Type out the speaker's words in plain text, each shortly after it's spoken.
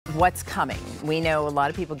what's coming. We know a lot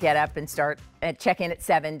of people get up and start check in at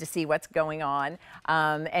 7 to see what's going on.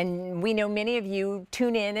 And we know many of you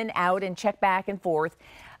tune in and out and check back and forth.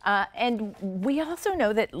 And we also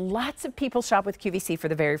know that lots of people shop with QVC for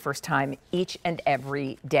the very first time each and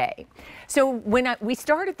every day. So when we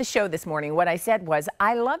started the show this morning, what I said was,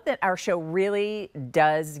 I love that our show really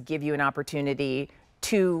does give you an opportunity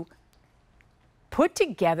to put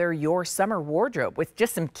together your summer wardrobe with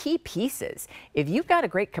just some key pieces. If you've got a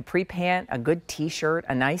great capri pant, a good t-shirt,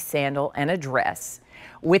 a nice sandal, and a dress,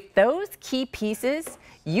 with those key pieces,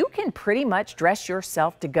 you can pretty much dress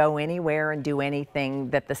yourself to go anywhere and do anything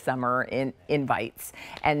that the summer invites.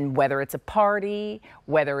 And whether it's a party,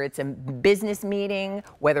 whether it's a business meeting,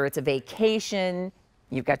 whether it's a vacation,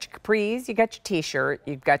 you've got your capris, you've got your t-shirt,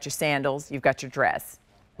 you've got your sandals, you've got your dress.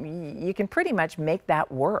 You can pretty much make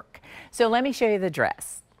that work. So let me show you the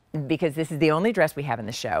dress, because this is the only dress we have in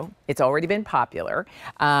the show. It's already been popular,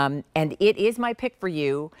 and it is my pick for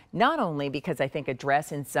you, not only because I think a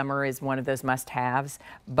dress in summer is one of those must-haves,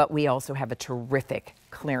 but we also have a terrific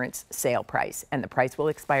clearance sale price, and the price will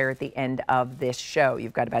expire at the end of this show.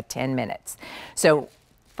 You've got about 10 minutes. So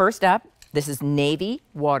first up, this is navy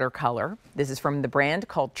watercolor. This is from the brand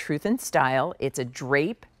called Truth and Style. It's a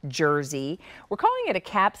drape jersey. We're calling it a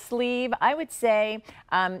cap sleeve. I would say,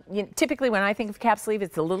 typically when I think of cap sleeve,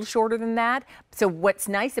 it's a little shorter than that. So what's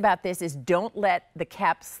nice about this is don't let the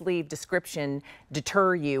cap sleeve description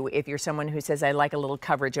deter you if you're someone who says, I like a little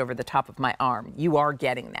coverage over the top of my arm. You are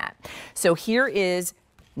getting that. So here is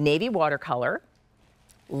navy watercolor.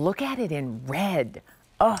 Look at it in red.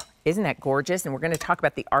 Oh, isn't that gorgeous? And we're going to talk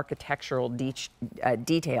about the architectural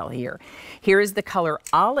detail here. Here is the color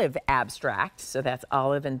olive abstract. So that's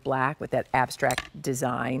olive and black with that abstract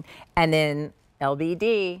design. And then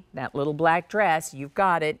LBD, that little black dress, you've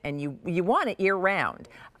got it, and you want it year round.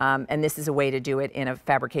 And this is a way to do it in a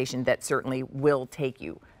fabrication that certainly will take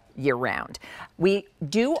you year round. We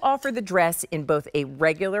do offer the dress in both a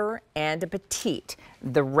regular and a petite.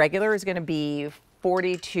 The regular is going to be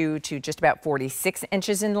 42 to just about 46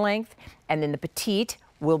 inches in length, and then the petite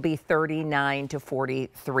will be 39 to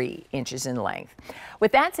 43 inches in length.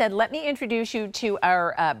 With that said, let me introduce you to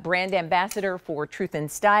our brand ambassador for Truth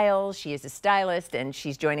and Style. She is a stylist, and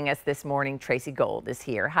she's joining us this morning. Tracy Gold is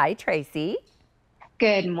here. Hi, Tracy.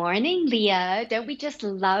 Good morning, Leah. Don't we just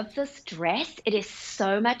love this dress? It is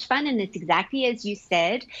so much fun, and it's exactly as you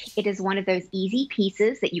said. It is one of those easy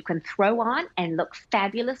pieces that you can throw on and look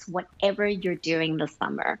fabulous whatever you're doing this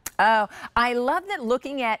summer. Oh, I love that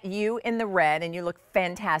looking at you in the red, and you look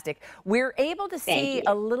fantastic. We're able to see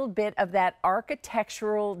a little bit of that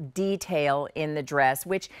architectural detail in the dress,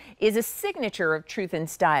 which is a signature of Truth and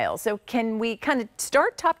Style. So can we kind of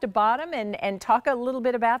start top to bottom and talk a little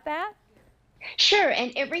bit about that? Sure,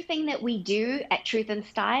 and everything that we do at Truth and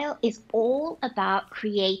Style is all about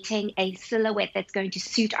creating a silhouette that's going to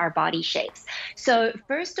suit our body shapes. So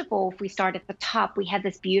first of all, if we start at the top, we have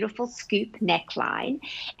this beautiful scoop neckline,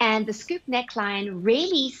 and the scoop neckline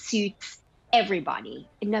really suits everybody.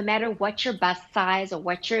 No matter what your bust size or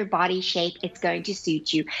what your body shape, it's going to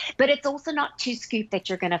suit you. But it's also not too scooped that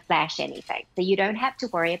you're going to flash anything. So you don't have to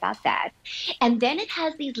worry about that. And then it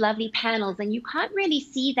has these lovely panels, and you can't really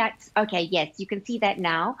see that. Okay, yes, you can see that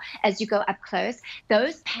now as you go up close.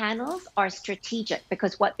 Those panels are strategic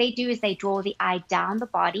because what they do is they draw the eye down the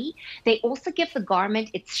body. They also give the garment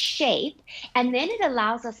its shape, and then it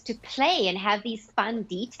allows us to play and have these fun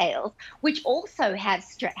details, which also has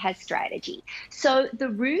strategy. So the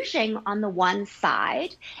ruching on the one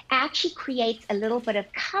side actually creates a little bit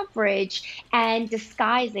of coverage and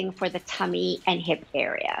disguising for the tummy and hip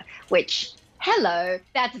area, which, hello,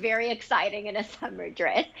 that's very exciting in a summer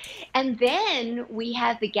dress. And then we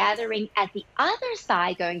have the gathering at the other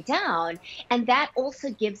side going down, and that also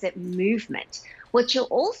gives it movement. What you'll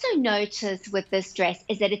also notice with this dress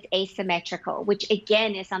is that it's asymmetrical, which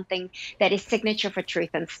again is something that is signature for Truth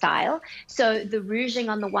and Style. So the ruching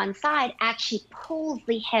on the one side actually pulls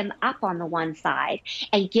the hem up on the one side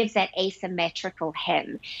and gives that asymmetrical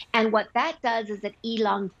hem. And what that does is it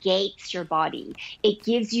elongates your body. It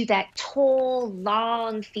gives you that tall,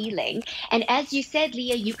 long feeling. And as you said,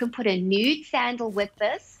 Leah, you can put a nude sandal with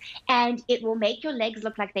this, and it will make your legs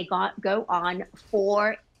look like they go on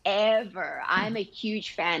forever. I'm a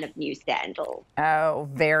huge fan of new sandals. Oh,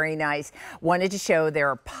 very nice. Wanted to show there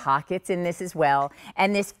are pockets in this as well.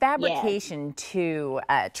 And this fabrication too,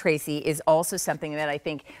 Tracy, is also something that I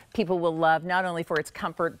think people will love, not only for its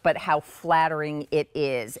comfort, but how flattering it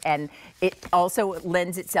is. And it also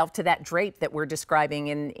lends itself to that drape that we're describing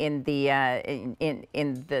in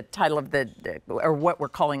the title of or what we're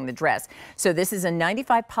calling the dress. So this is a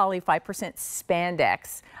 95 poly, 5%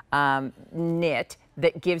 spandex knit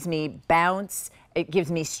that gives me bounce, it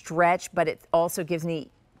gives me stretch, but it also gives me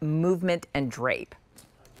movement and drape.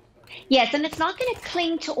 Yes, and it's not going to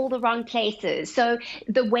cling to all the wrong places. So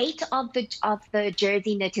the weight of the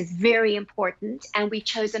jersey knit is very important, and we've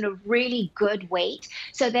chosen a really good weight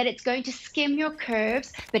so that it's going to skim your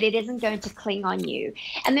curves, but it isn't going to cling on you.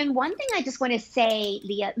 And then one thing I just want to say,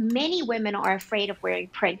 Leah, many women are afraid of wearing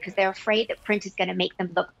print because they're afraid that print is going to make them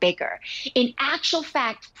look bigger. In actual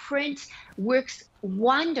fact, print works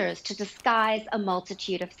wonders to disguise a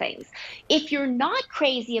multitude of things. If you're not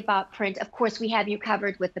crazy about print, of course, we have you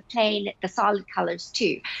covered with the plain, the solid colors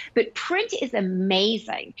too. But print is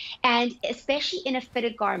amazing, and especially in a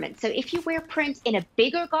fitted garment. So if you wear print in a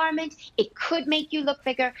bigger garment, it could make you look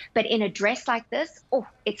bigger, but in a dress like this, oh,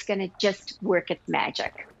 it's going to just work its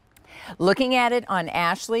magic. Looking at it on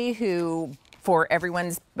Ashley, who, for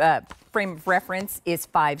everyone's frame of reference, is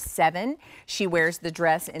 5'7". She wears the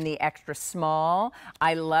dress in the extra small.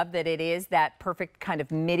 I love that it is that perfect kind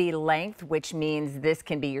of midi length, which means this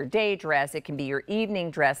can be your day dress, it can be your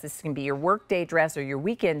evening dress, this can be your workday dress or your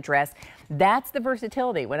weekend dress. That's the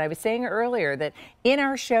versatility. When I was saying earlier that in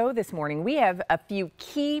our show this morning, we have a few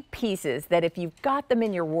key pieces that if you've got them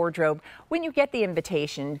in your wardrobe, when you get the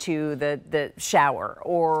invitation to the shower,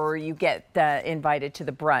 or you get invited to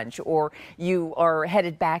the brunch, or you are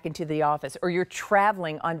headed back into the office, or you're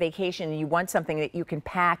traveling on vacation and you want something that you can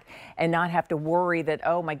pack and not have to worry that,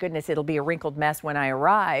 oh my goodness, it'll be a wrinkled mess when I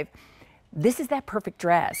arrive. This is that perfect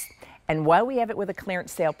dress. And while we have it with a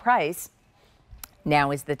clearance sale price, now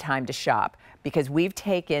is the time to shop, because we've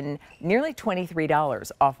taken nearly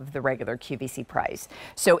 $23 off of the regular QVC price.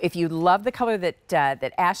 So if you love the color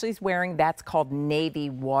that Ashley's wearing, that's called navy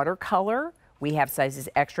watercolor. We have sizes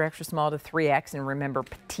extra, extra small to 3X, and remember,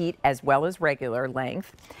 petite as well as regular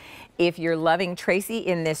length. If you're loving Tracy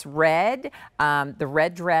in this red, the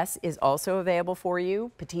red dress is also available for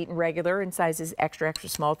you, petite and regular, in sizes extra, extra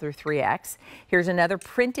small through 3X. Here's another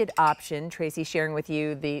printed option. Tracy sharing with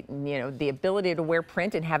you the ability to wear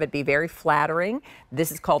print and have it be very flattering.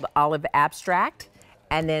 This is called Olive Abstract.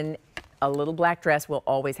 And then a little black dress will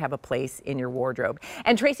always have a place in your wardrobe.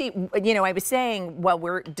 And Tracy, I was saying, well,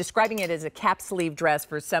 we're describing it as a cap sleeve dress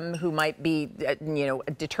for some who might be,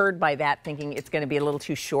 deterred by that, thinking it's going to be a little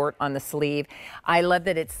too short on the sleeve. I love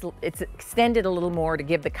that it's extended a little more to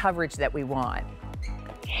give the coverage that we want.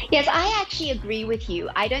 Yes, I actually agree with you.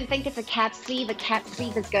 I don't think it's a cap sleeve. A cap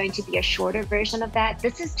sleeve is going to be a shorter version of that.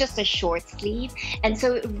 This is just a short sleeve. And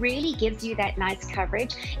so it really gives you that nice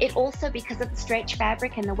coverage. It also, because of the stretch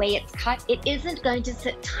fabric and the way it's cut, it isn't going to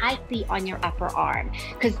sit tightly on your upper arm,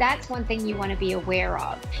 because that's one thing you want to be aware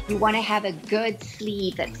of. You want to have a good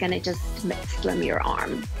sleeve that's going to just slim your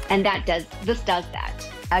arm. And this does that.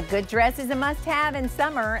 A good dress is a must-have in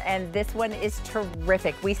summer, and this one is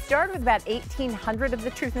terrific. We started with about 1,800 of the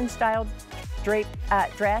Truth in Style drape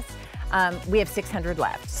dress. We have 600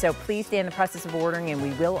 left, so please stay in the process of ordering, and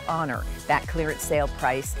we will honor that clearance sale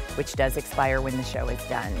price, which does expire when the show is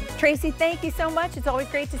done. Tracy, thank you so much. It's always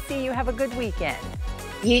great to see you. Have a good weekend.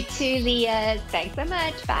 You too, Leah. Thanks so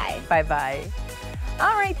much. Bye. Bye-bye.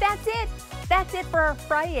 All right, that's it. That's it for our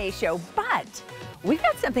Friday show, but we've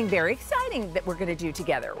got something very exciting that we're going to do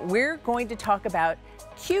together. We're going to talk about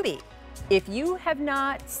QB. If you have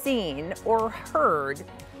not seen or heard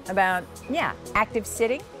about, active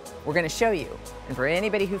sitting, we're going to show you. And for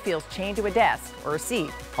anybody who feels chained to a desk or a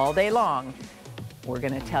seat all day long, we're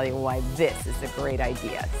going to tell you why this is a great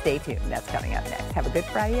idea. Stay tuned. That's coming up next. Have a good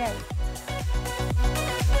Friday.